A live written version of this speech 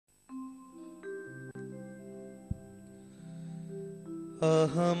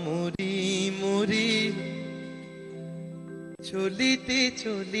আহা মরি মরি চলিতে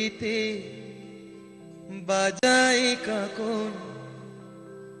চলিতে বাজায় কাকন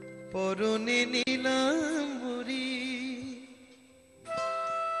পরনে নিলাম বরি।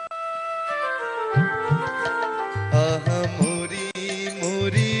 আহা মরি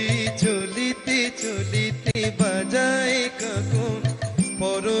মরি চলিতে চলিতে বাজায় কাকন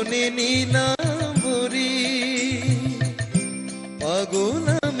পরনে নিলাম বরি। পাগল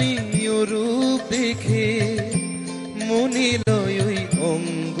আমি রূপ দেখে মনে লয় ওই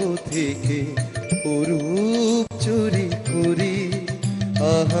অঙ্গ থেকে রূপ চুরি করি।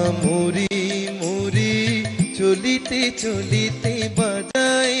 আহা মরি মরি চলিতে চলিতে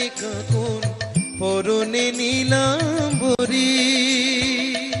বাজায় কাকন পরনে নিলাম বরি।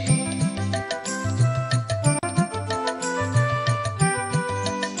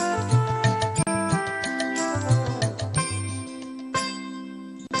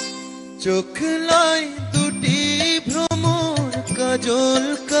 চোখ লয় দুটি ভ্রমর কাজল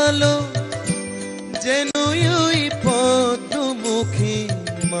কালো যেন ওই পদ্মমুখী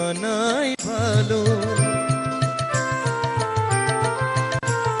মানায় ভালো।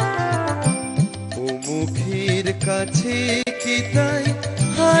 ও মুখের কাছে কি তাই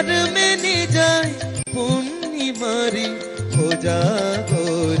হার মেনে যায় পূর্ণিমারি খোঁজা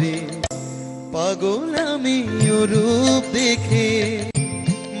করে। পাগল আমি রূপ দেখে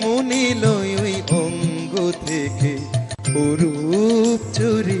মনে লয় ওই অঙ্গ থেকে রূপ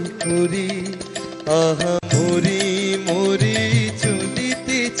চুরি করি। আহা মরি মরি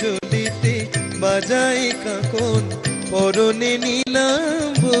চলিতে চলিতে বাজায় কাকন পরনে নিলাম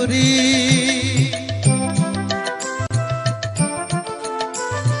বরি।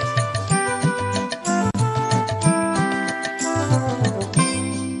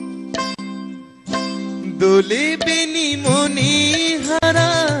 দোলে বেনি মনি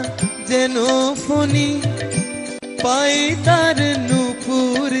হারা যেন ফণি পায়ে তার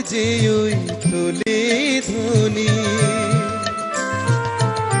নুপুর যে ওই তোলে ধ্বনি।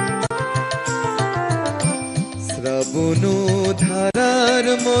 শ্রাবণ ধারার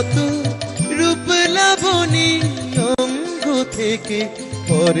মতো রূপ লাবণী অঙ্গ থেকে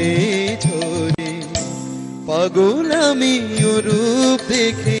পরে ঝরে। পাগল আমি রূপ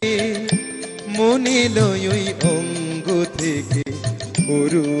দেখে মনে লয় ওই অঙ্গ থেকে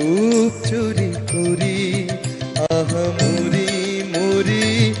রূপ চুরি করি। আহা মরি মরি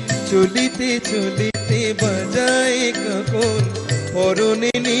চলিতে চলিতে বাজায় কাকন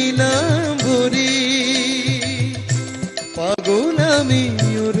পরনে নিলাম বরি। পাগল আমি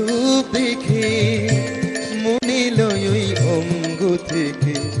রূপ দেখে মনে লয় ওই অঙ্গ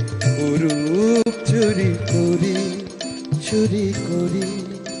থেকে রূপ চুরি করি চুরি করি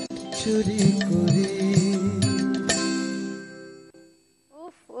চুরি করি।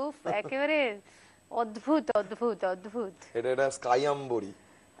 উফ উফ একেবারে অদ্ভুত অদ্ভুত অদ্ভুত। এটা স্কাইয়াম্বরি,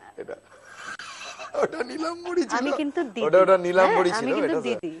 এটা ওটা নীলাম্বরি ছিল। আমি কিন্তু দিদি, ওটা নীলাম্বরি ছিল,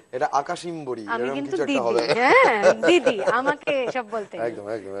 এটা আকাশিম্বরি। আমি কিন্তু দিদি, হ্যাঁ দিদি, আমাকে সব বলতে একদম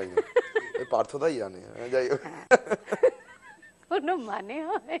একদম একদম এই পার্থদাই জানে। যাই হোক, কোনো মানে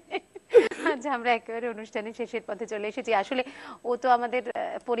হয়। আচ্ছা, আমরা একেবারে অনুষ্ঠানের শেষের পথে চলে এসেছি। আসলে ও তো আমাদের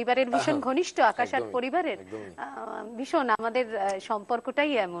পরিবারের ভীষণ ঘনিষ্ঠ, আকাশাট পরিবারের ভীষণ, আমাদের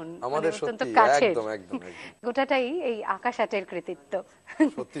সম্পর্কটাই এমন, আমাদের অত্যন্ত সত্যি কাছের, একদম একদম গোটাটাই এই আকাশাটের কৃতিত্ব।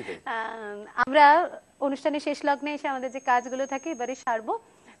 সত্যি তাই। আমরা অনুষ্ঠানের শেষ লগ্নে এসে আমাদের যে কাজগুলো থাকে এবারে সারবো।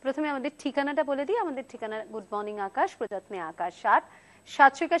 প্রথমে আমাদের ঠিকানাটা বলে দিই। আমাদের ঠিকানা গুড মর্নিং আকাশ, প্রযত্নে আকাশ ৭,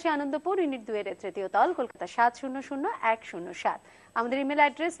 ৭৮১ আনন্দপুর, ইউনিট ২ এর ৩য় তল, কলকাতা ৭০০১০৭। আমাদের ইমেল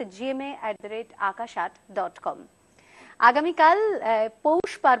অ্যাড্রেস gma@akashat.com। আগামীকাল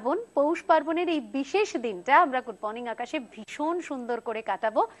পৌষ পার্বণ, পৌষ পার্বণের এই বিশেষ দিনটা আমরা গুড মর্নিং আকাশে ভীষণ সুন্দর করে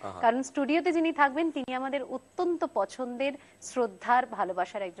কাটাবো। কারণ স্টুডিওতে যিনি থাকবেন তিনি আমাদের অত্যন্ত পছন্দের, শ্রদ্ধার,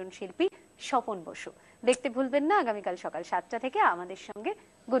 ভালোবাসার একজন শিল্পী স্বপন বসু। দেখতে ভুলবেন না আগামীকাল সকাল ৭টা থেকে আমাদের সঙ্গে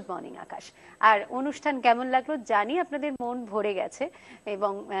গুড মর্নিং আকাশ। আর অনুষ্ঠান কেমন লাগলো জানি আপনাদের মন ভরে গেছে,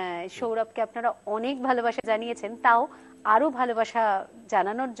 এবং সৌরভকে আপনারা অনেক ভালোবাসা জানিয়েছেন। তাও আরো ভালোবাসা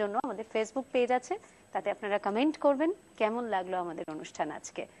জানানোর জন্য আমাদের ফেসবুক পেজ আছে, তাতে আপনারা কমেন্ট করবেন কেমন লাগলো আমাদের অনুষ্ঠান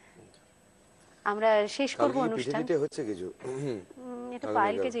আজকে। আমরা শেষ করব অনুষ্ঠান। এটা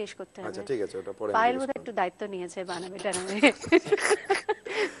পায়েলকে জিজ্ঞেস করতে হবে। আচ্ছা ঠিক আছে, ওটা পরে। পায়েল বোধহয় একটু দায়িত্ব নিয়েছে বানাবে টানাবে।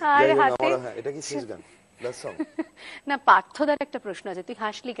 আর হাতে এটা কি শেষ গান? না, পার্থদার একটা প্রশ্ন আছে, তুই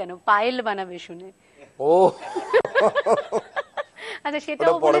হাসলি কেন? পায়েল বানাবে শুনে। ও আচ্ছা,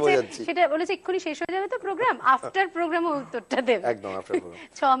 সেটাও পরে বলেছে, বোঝাচ্ছি। সেটা বলেছে এক্ষুনি শেষ হয়ে যাবে তো প্রোগ্রাম, আফটার প্রোগ্রামে উত্তরটা দেবে। একদম আপনার বলুন।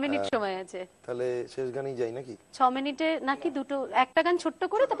 6 মিনিট সময় আছে। তাহলে শেষ গানেই যাই নাকি? 6 মিনিটে নাকি দুটো, একটা গান ছোট্ট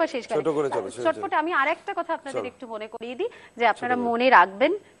করে তারপর শেষ গান। ছোট করে চলো, চটপট আমি আরেকটা কথা আপনাদের চলো। একটু মনে করিয়ে দিই, যে আপনারা মনে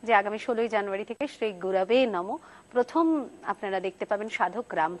রাখবেন যে আগামী 16ই জানুয়ারি থেকে শ্রী গুরবে নমঃ প্রথম আপনারা দেখতে পাবেন সাধক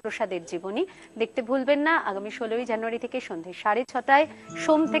রামপ্রসাদের জীবনী। দেখতে ভুলবেন না, আগামী 16ই জানুয়ারি থেকে সন্ধ্যে 6:30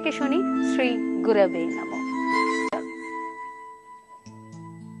 সোম থেকে শনি, শ্রী গুরবে নমঃ।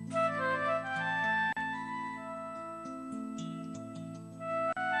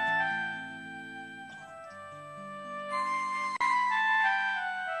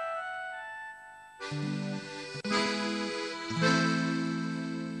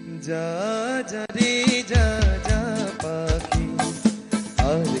 যা যা রে যা যা পাখি,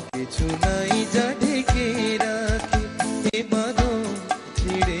 আর কিছু নাই যা ঢেকে রাখি, এ বাঁধন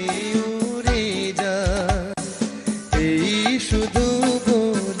ছিঁড়ে উড়ে যা, এই শুধু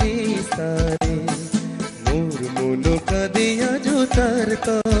বলি সারে, মোর মন কাঁদে আজ তার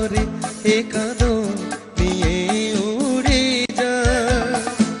তরে, এ কাঁদন নিয়ে উড়ে যা।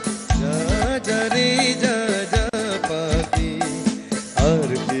 যা যা রে যা যা পাখি, আর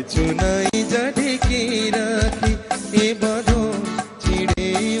কিছু নাই যা ঢেকে রাখি, এ বাঁধন ছিঁড়ে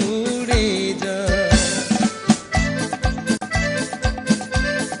উড়ে যা।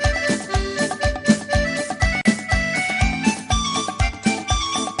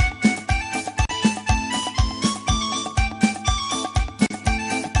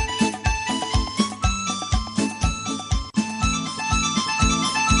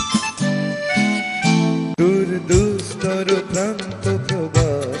 দূর দুস্তর প্রান্ত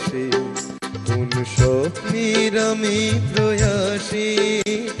প্রবাসে, কোন স্বপ্নের আমি প্রয়াসে,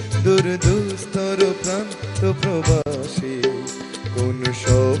 দূর দুস্তর প্রান্ত প্রবাসে, কোন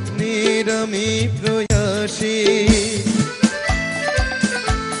স্বপ্নের আমি প্রয়াসে,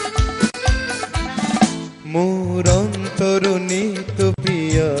 মোর অন্তর নিত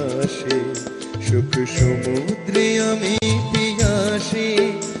পিয়াসে, সুখ সমুদ্রে আমি পিয়াসে,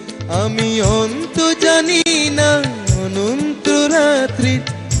 আমি অন্ত জানি না অনন্ত রাত্রি,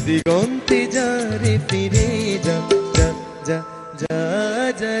 দিগন্তে যারে ফিরে যা। যা যা যা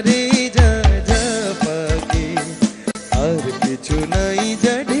যা রে যা যা পাখি, আর কিছু নাই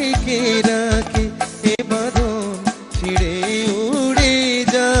যা ঢেকে রাখি, এ বাঁধন ছিঁড়ে উড়ে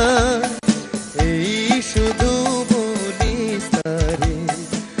যা, এই শুধু বলি তারে,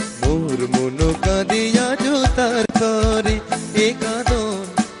 মোর মন কাঁদে আজ তার তরে, এ কাঁদন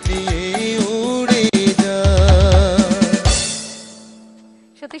নিয়ে উড়ে যা।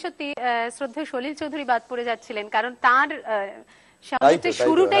 সত্যি সত্যি শ্রদ্ধেয় সলিল চৌধুরী বাদ পড়ে যাচ্ছিলেন, কারণ তার সঙ্গীতের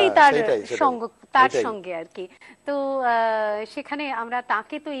শুরুটাই তার সঙ্গ, তার সঙ্গে আর কি। তো সেখানে আমরা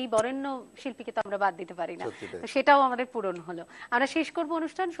তাকে তো, এই বরেণ্য শিল্পীকে তো আমরা বাদ দিতে পারি না, তো সেটাও আমাদের পূরণ হলো। আমরা শেষ করব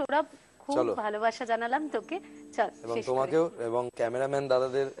অনুষ্ঠান। সৌরভ, খুব ভালোবাসা জানালাম তোকে, চল এবং শেষ করি। তোমাকেও এবং ক্যামেরাম্যান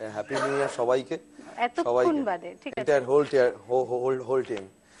দাদাদের হ্যাপি নিউ ইয়ার সবাইকে, এতক্ষণ বাদে, ঠিক আছে, হোল টিম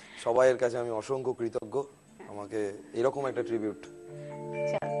সবাইয়ের কাছে আমি অসংখ্য কৃতজ্ঞ, আমাকে এরকম একটা ট্রিবিউট।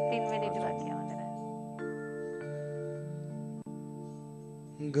 চল 3 মিনিট বাকি আমাদের।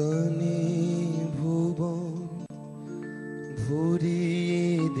 গানে ভুবন ভরিয়ে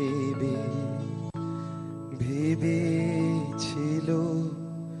দেবে, ভেবেছিল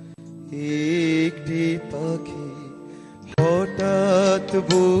একটি পাখি, হঠাৎ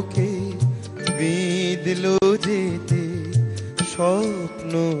বুকে বিঁধলো যেতে,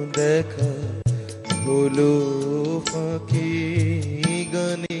 স্বপ্ন দেখা হলো ফাঁকি,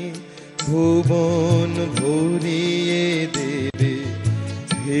 গানে ভুবন ভরিয়ে দেবে,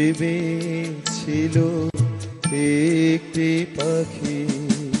 ভেবেছিল একটি পাখি।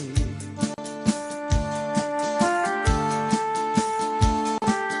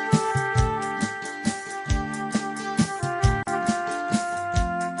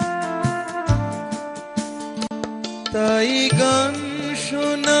 তাই গান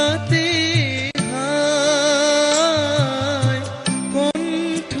শোনাতে হায়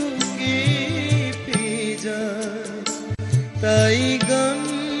কণ্ঠ কেঁপে যায়, তাই গান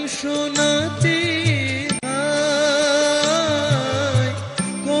শোনাতে হায়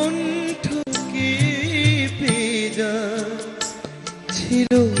কণ্ঠ কেঁপে যায়,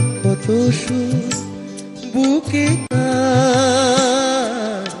 ছিল কত সুর বুকে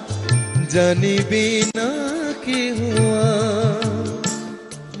তার, জানিবে না কেহ,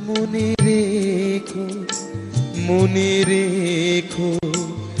 মনে রেখো মনে রেখো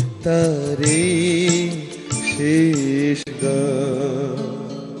তারে শেষ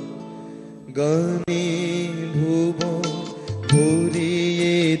গানে ভুবন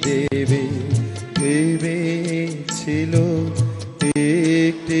ভরিয়ে দেবে, ভেবেছিল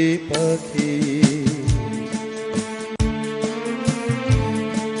একটি পাখি,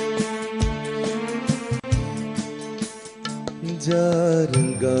 যার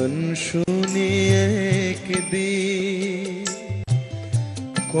গান শুনি একদিন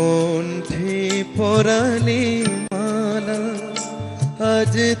কণ্ঠে পরালে মালা,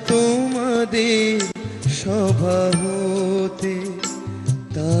 আজ তোমাদের সভা হতে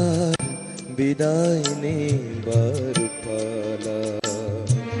তার বিদায় নেবার পালা।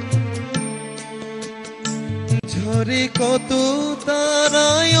 ঝরে কত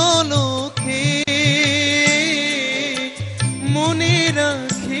তারায় অলখে, মনে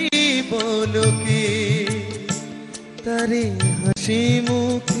রাখি বলকে তারে হাসি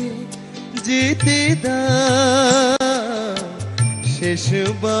মুখে যেতে দাও,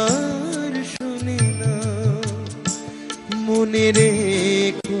 শেষবার শুনে না। মনে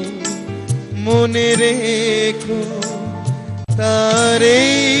রেখো, মনে রেখো তারে